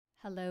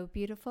Hello,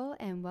 beautiful,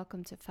 and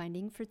welcome to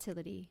Finding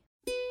Fertility.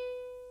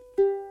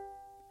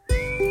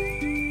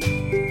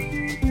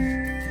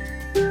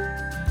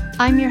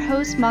 I'm your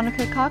host,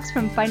 Monica Cox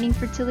from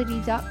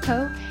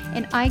FindingFertility.co,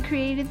 and I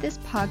created this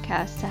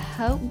podcast to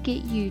help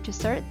get you to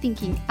start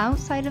thinking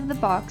outside of the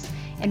box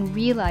and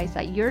realize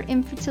that your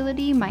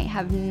infertility might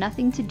have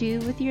nothing to do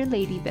with your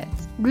lady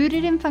bits.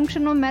 Rooted in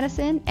functional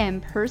medicine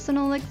and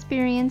personal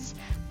experience,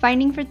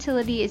 Finding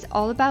Fertility is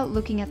all about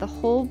looking at the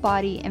whole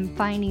body and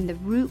finding the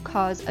root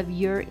cause of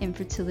your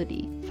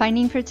infertility.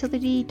 Finding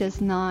Fertility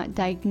does not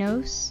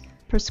diagnose,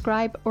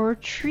 prescribe, or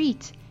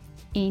treat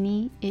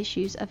any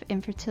issues of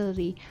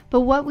infertility, but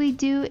what we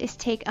do is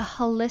take a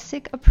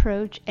holistic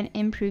approach and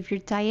improve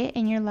your diet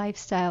and your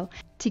lifestyle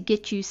to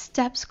get you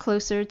steps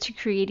closer to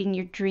creating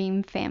your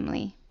dream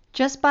family.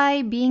 Just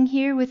by being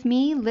here with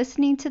me,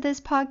 listening to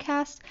this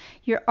podcast,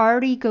 you're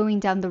already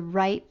going down the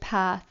right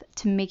path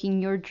to making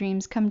your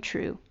dreams come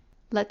true.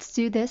 Let's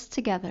do this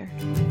together.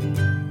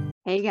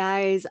 Hey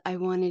guys, I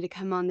wanted to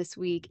come on this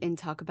week and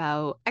talk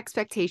about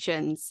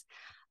expectations.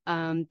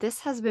 This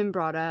has been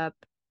brought up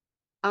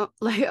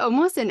like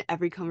almost in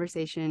every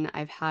conversation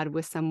I've had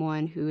with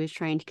someone who is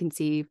trying to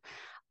conceive.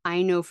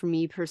 I know for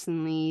me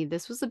personally,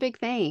 this was a big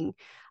thing.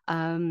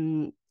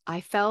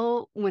 I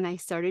felt when I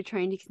started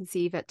trying to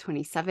conceive at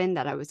 27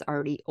 that I was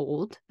already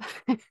old,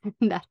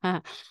 that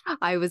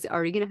I was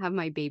already going to have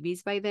my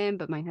babies by then,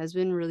 but my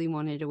husband really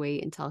wanted to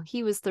wait until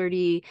he was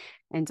 30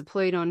 and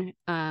deployed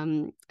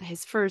on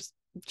his first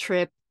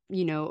trip,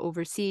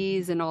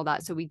 overseas and all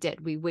that. So we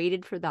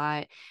waited for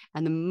that.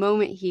 And the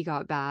moment he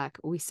got back,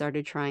 we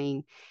started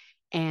trying.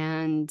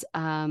 And,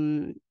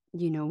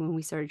 when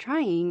we started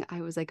trying,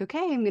 I was like, okay,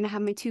 I'm going to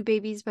have my 2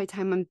 babies by the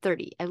time I'm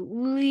 30. At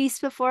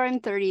least before I'm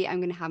 30, I'm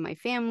going to have my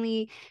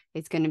family.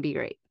 It's going to be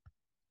great.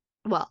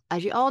 Well,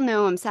 as you all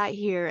know, I'm sat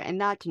here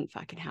and that didn't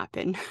fucking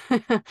happen.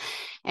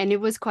 And it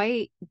was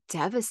quite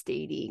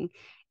devastating.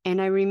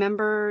 And I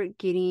remember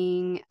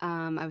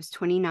I was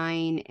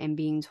 29 and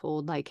being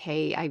told like,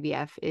 hey,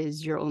 IVF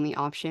is your only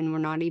option. We're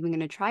not even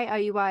going to try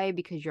IUI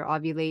because you're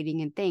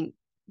ovulating. And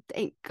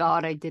thank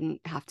God I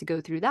didn't have to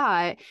go through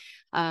that.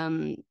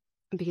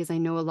 Because I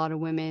know a lot of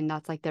women,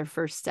 that's like their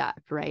first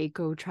step, right?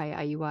 Go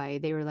try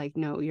IUI. They were like,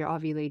 no, you're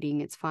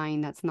ovulating. It's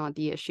fine. That's not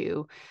the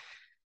issue.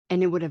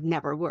 And it would have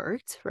never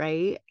worked,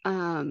 right?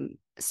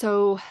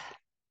 So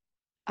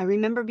I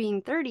remember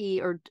being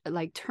 30 or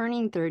like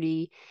turning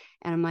 30,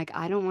 and I'm like,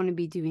 I don't want to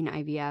be doing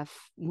IVF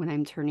when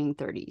I'm turning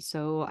 30.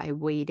 So I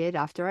waited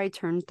after I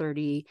turned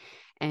 30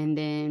 and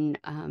then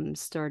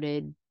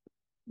started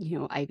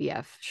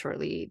IVF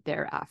shortly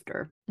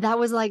thereafter. That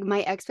was like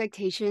my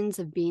expectations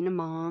of being a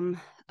mom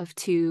of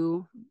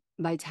 2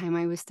 by the time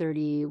I was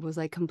 30 was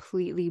like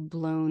completely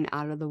blown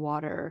out of the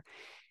water.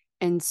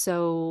 And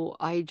so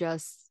I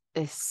just,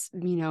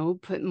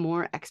 put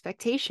more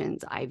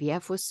expectations.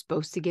 IVF was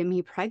supposed to get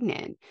me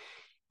pregnant,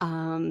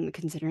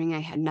 considering I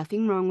had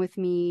nothing wrong with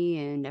me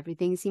and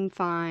everything seemed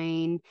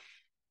fine.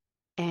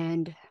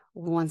 And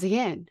once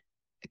again,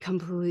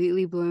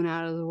 completely blown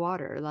out of the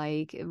water.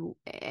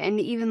 And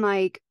even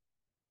like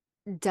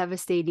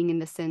devastating in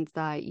the sense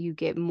that you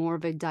get more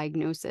of a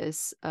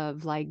diagnosis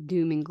of like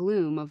doom and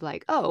gloom of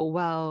like, oh,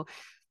 well,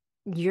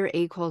 your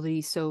egg quality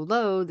is so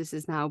low. This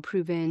is now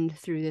proven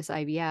through this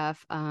IVF.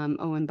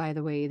 Oh, and by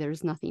the way,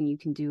 there's nothing you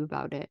can do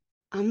about it.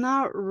 I'm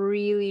not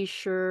really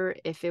sure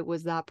if it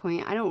was that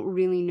point. I don't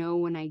really know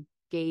when I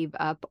gave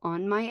up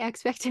on my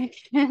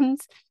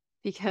expectations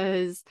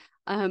because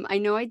I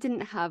know I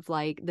didn't have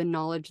like the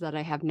knowledge that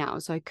I have now.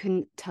 So I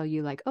couldn't tell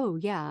you like, oh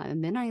yeah,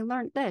 and then I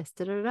learned this,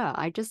 da da da.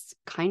 I just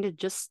kind of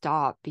just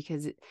stopped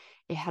because it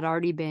had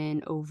already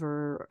been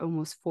over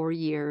almost 4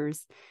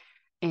 years.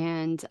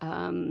 And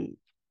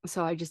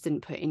so I just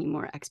didn't put any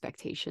more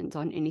expectations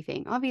on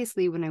anything.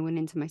 Obviously, when I went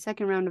into my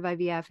second round of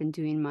IVF and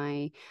doing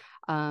my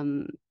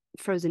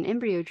frozen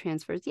embryo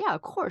transfers, yeah,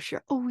 of course,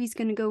 you're always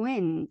going to go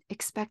in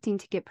expecting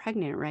to get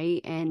pregnant,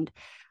 right? And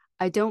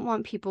I don't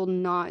want people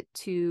not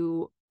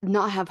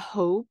have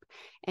hope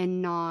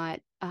and not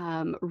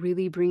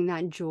really bring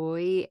that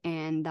joy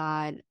and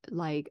that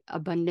like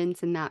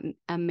abundance and that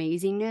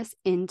amazingness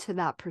into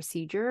that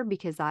procedure,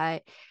 because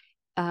that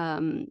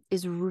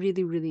is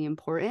really, really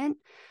important.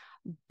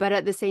 But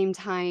at the same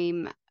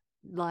time,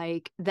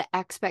 like the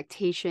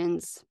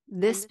expectations,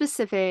 this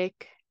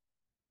specific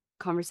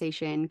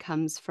conversation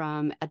comes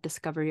from a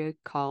discovery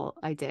call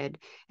I did,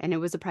 and it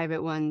was a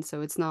private one,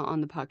 so it's not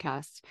on the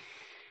podcast.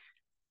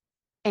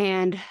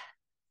 And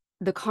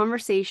the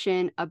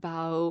conversation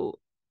about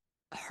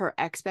her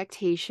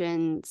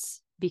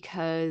expectations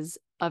because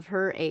of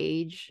her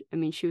age, I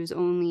mean, she was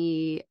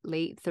only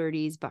late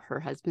 30s, but her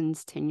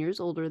husband's 10 years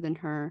older than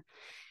her,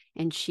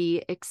 and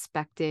she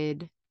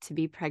expected to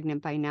be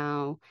pregnant by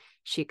now.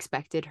 She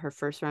expected her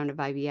first round of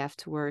IVF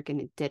to work and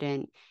it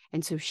didn't.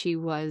 And so she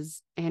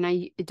was, and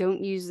I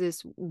don't use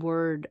this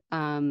word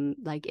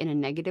like in a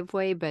negative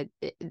way, but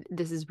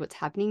this is what's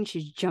happening.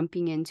 She's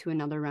jumping into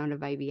another round of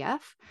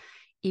IVF,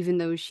 even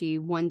though she,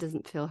 one,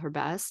 doesn't feel her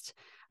best.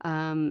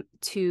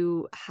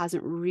 Two,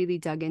 hasn't really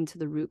dug into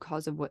the root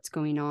cause of what's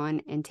going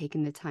on and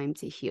taken the time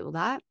to heal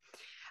that.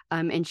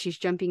 And she's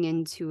jumping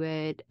into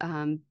it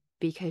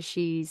because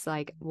she's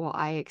like, well,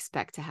 I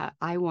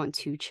want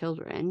 2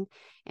 children.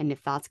 And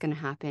if that's going to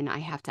happen, I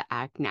have to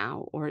act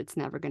now or it's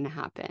never going to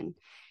happen.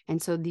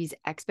 And so these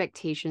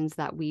expectations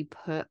that we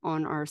put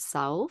on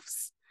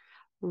ourselves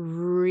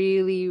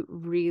really,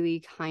 really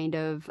kind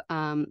of,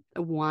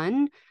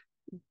 one,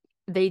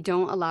 they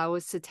don't allow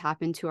us to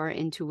tap into our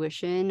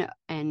intuition,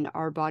 and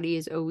our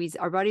body's not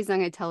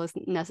going to tell us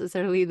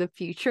necessarily the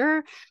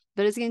future,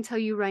 but it's going to tell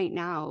you right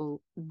now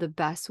the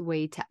best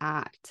way to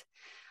act.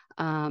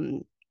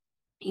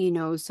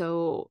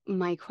 So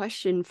my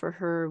question for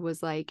her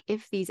was like,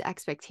 if these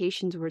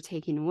expectations were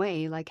taken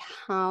away, like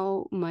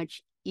how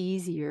much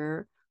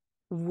easier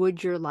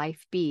would your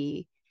life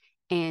be?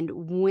 And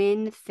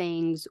when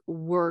things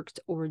worked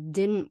or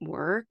didn't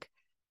work,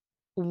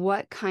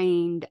 what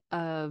kind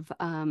of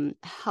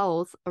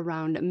health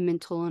around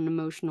mental and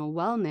emotional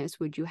wellness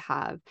would you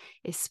have,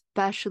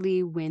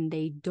 especially when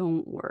they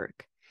don't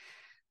work?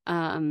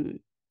 Um,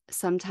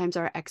 Sometimes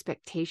our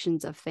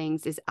expectations of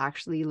things is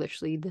actually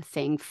literally the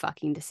thing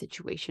fucking the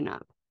situation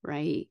up,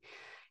 right?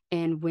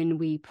 And when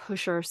we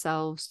push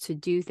ourselves to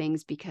do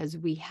things because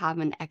we have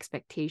an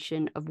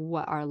expectation of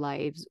what our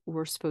lives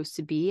were supposed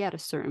to be at a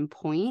certain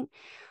point,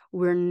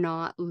 we're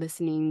not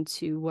listening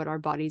to what our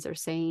bodies are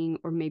saying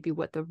or maybe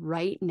what the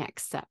right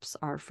next steps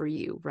are for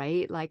you,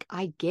 right? Like,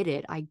 I get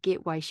it. I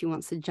get why she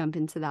wants to jump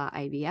into that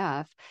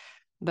IVF.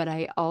 But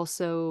I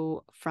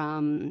also,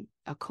 from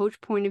a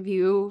coach point of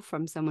view,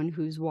 from someone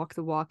who's walked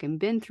the walk and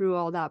been through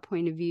all that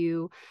point of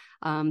view,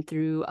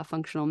 through a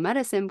functional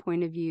medicine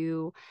point of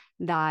view,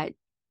 that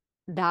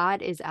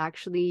is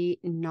actually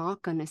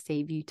not going to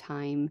save you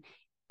time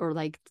or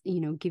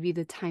give you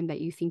the time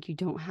that you think you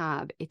don't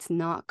have. It's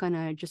not going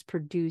to just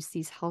produce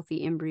these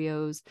healthy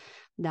embryos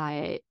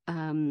that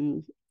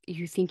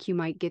you think you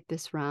might get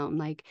this round.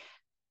 Like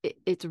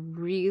it's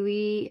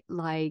really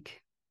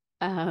like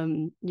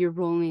you're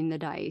rolling the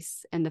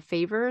dice, and the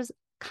favors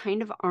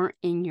kind of aren't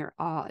in your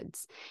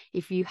odds.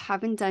 If you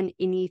haven't done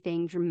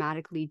anything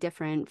dramatically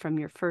different from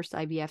your first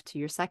IVF to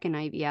your second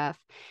IVF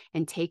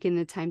and taken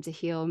the time to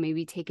heal,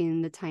 maybe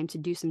taking the time to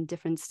do some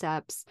different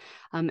steps,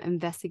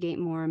 investigate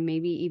more,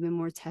 maybe even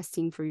more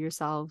testing for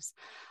yourselves.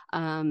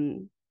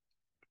 And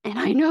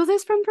I know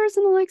this from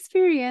personal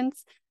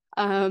experience.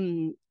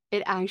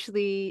 It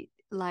actually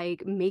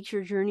like makes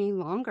your journey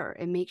longer.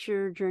 It makes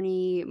your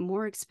journey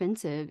more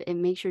expensive. It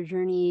makes your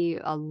journey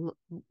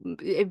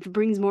it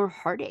brings more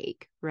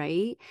heartache,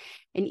 right?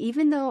 And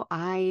even though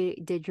I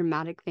did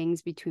dramatic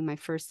things between my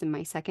first and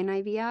my second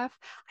IVF,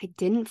 I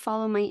didn't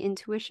follow my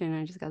intuition.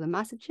 I just got the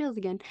massive chills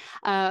again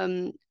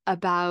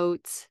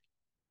about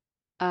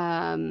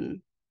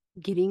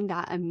getting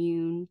that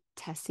immune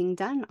testing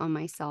done on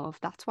myself.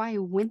 That's why I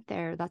went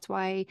there. That's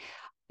why,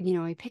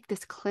 I picked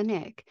this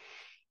clinic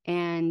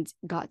and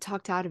got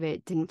talked out of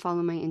it, didn't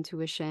follow my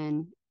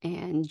intuition,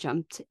 and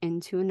jumped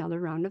into another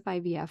round of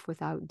IVF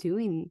without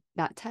doing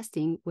that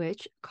testing,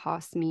 which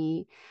cost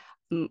me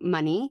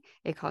money.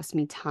 It cost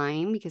me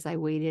time because I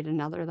waited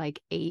another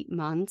like 8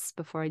 months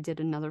before I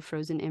did another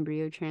frozen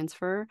embryo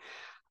transfer.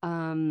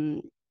 Um,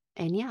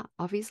 and yeah,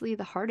 obviously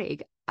the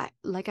heartache.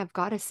 I've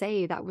got to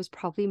say, that was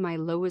probably my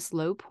lowest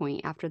low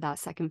point after that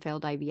second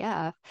failed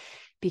IVF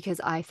because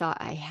I thought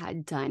I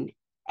had done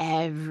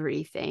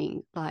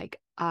everything. Like,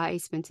 I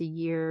spent a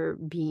year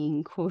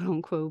being quote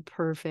unquote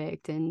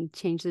perfect and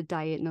changed the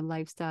diet and the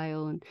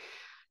lifestyle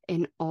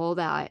and all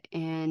that.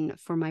 And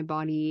for my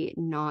body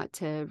not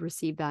to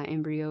receive that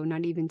embryo,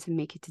 not even to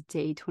make it to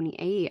day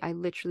 28, I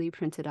literally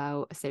printed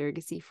out a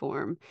surrogacy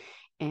form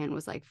and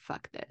was like,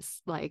 fuck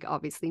this. Like,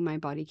 obviously my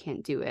body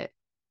can't do it.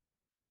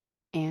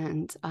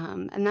 And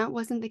that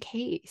wasn't the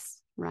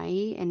case,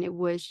 right? And it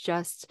was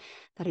just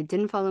that I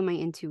didn't follow my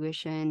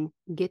intuition,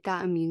 get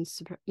that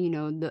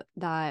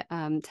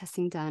that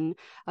testing done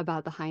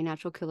about the high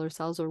natural killer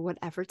cells or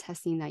whatever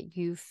testing that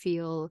you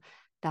feel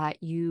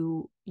that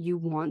you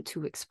want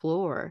to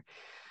explore.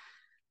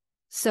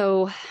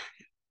 So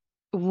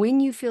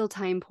when you feel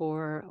time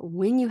poor,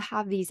 when you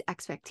have these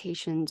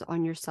expectations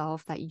on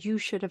yourself that you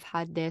should have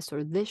had this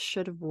or this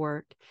should have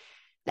worked,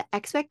 the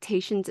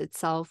expectations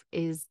itself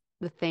is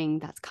the thing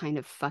that's kind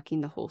of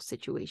fucking the whole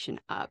situation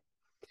up.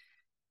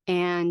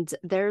 And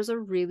there's a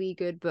really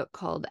good book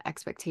called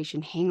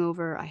Expectation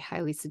Hangover. I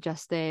highly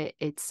suggest it.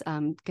 It's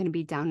going to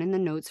be down in the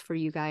notes for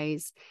you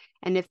guys.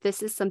 And if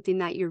this is something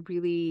that you're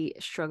really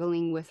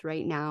struggling with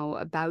right now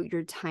about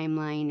your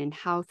timeline and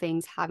how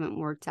things haven't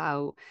worked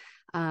out,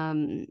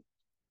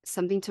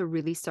 something to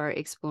really start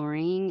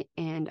exploring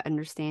and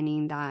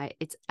understanding that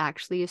it's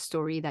actually a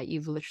story that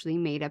you've literally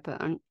made up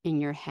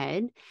in your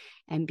head.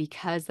 And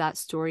because that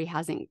story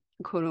hasn't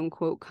quote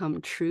unquote come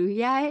true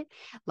yet,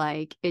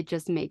 like it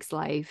just makes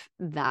life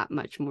that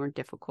much more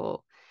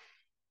difficult.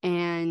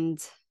 And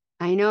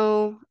I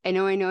know, I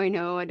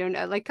don't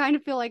know, like kind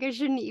of feel like I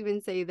shouldn't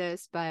even say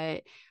this,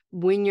 but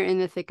when you're in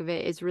the thick of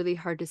it, it's really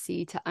hard to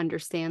see, to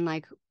understand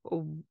like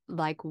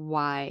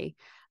why.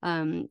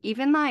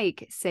 Even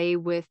like say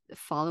with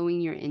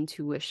following your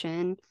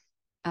intuition,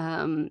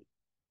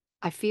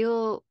 I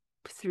feel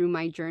through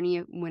my journey,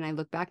 when I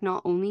look back,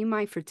 not only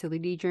my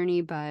fertility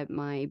journey, but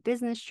my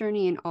business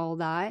journey and all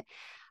that,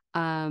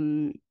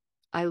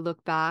 I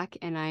look back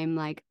and I'm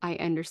like, I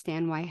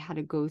understand why I had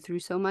to go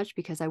through so much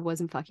because I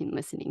wasn't fucking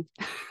listening.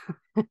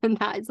 And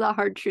that is the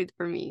hard truth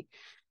for me.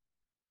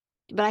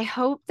 But I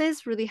hope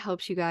this really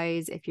helps you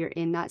guys if you're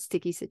in that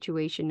sticky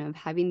situation of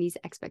having these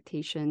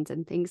expectations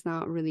and things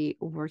not really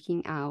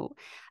working out,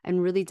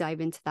 and really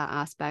dive into that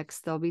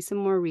aspects. There'll be some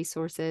more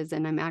resources,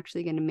 and I'm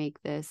actually going to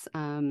make this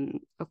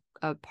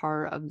a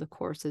part of the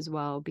course as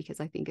well, because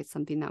I think it's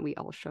something that we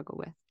all struggle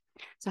with.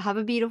 So have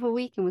a beautiful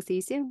week, and we'll see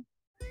you soon.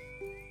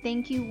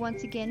 Thank you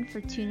once again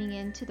for tuning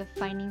in to the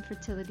Finding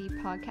Fertility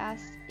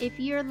podcast. If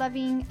you're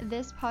loving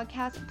this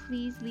podcast,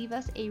 please leave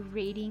us a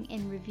rating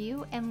and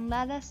review and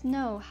let us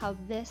know how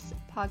this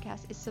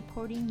podcast is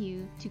supporting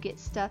you to get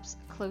steps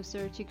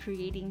closer to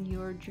creating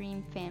your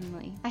dream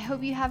family. I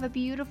hope you have a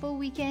beautiful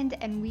weekend,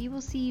 and we will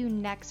see you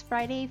next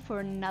Friday for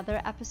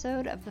another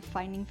episode of the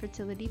Finding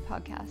Fertility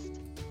podcast.